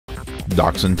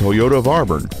Doxon Toyota of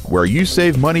Auburn, where you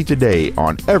save money today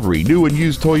on every new and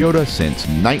used Toyota since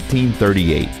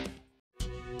 1938.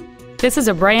 This is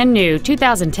a brand new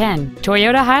 2010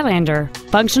 Toyota Highlander,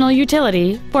 functional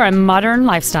utility for a modern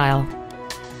lifestyle.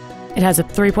 It has a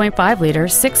 3.5-liter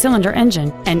six-cylinder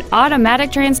engine, an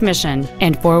automatic transmission,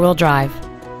 and four-wheel drive.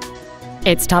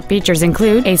 Its top features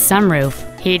include a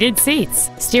sunroof, heated seats,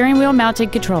 steering wheel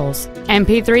mounted controls,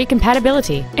 MP3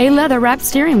 compatibility, a leather-wrapped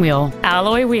steering wheel,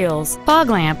 alloy wheels, fog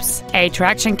lamps, a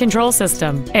traction control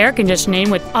system, air conditioning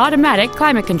with automatic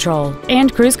climate control,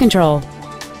 and cruise control.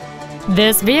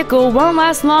 This vehicle won't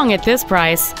last long at this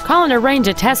price. Call and arrange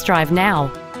a test drive now.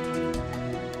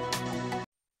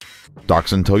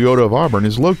 Doxon Toyota of Auburn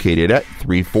is located at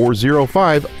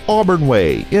 3405 Auburn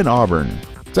Way in Auburn,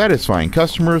 satisfying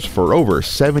customers for over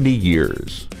 70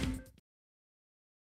 years.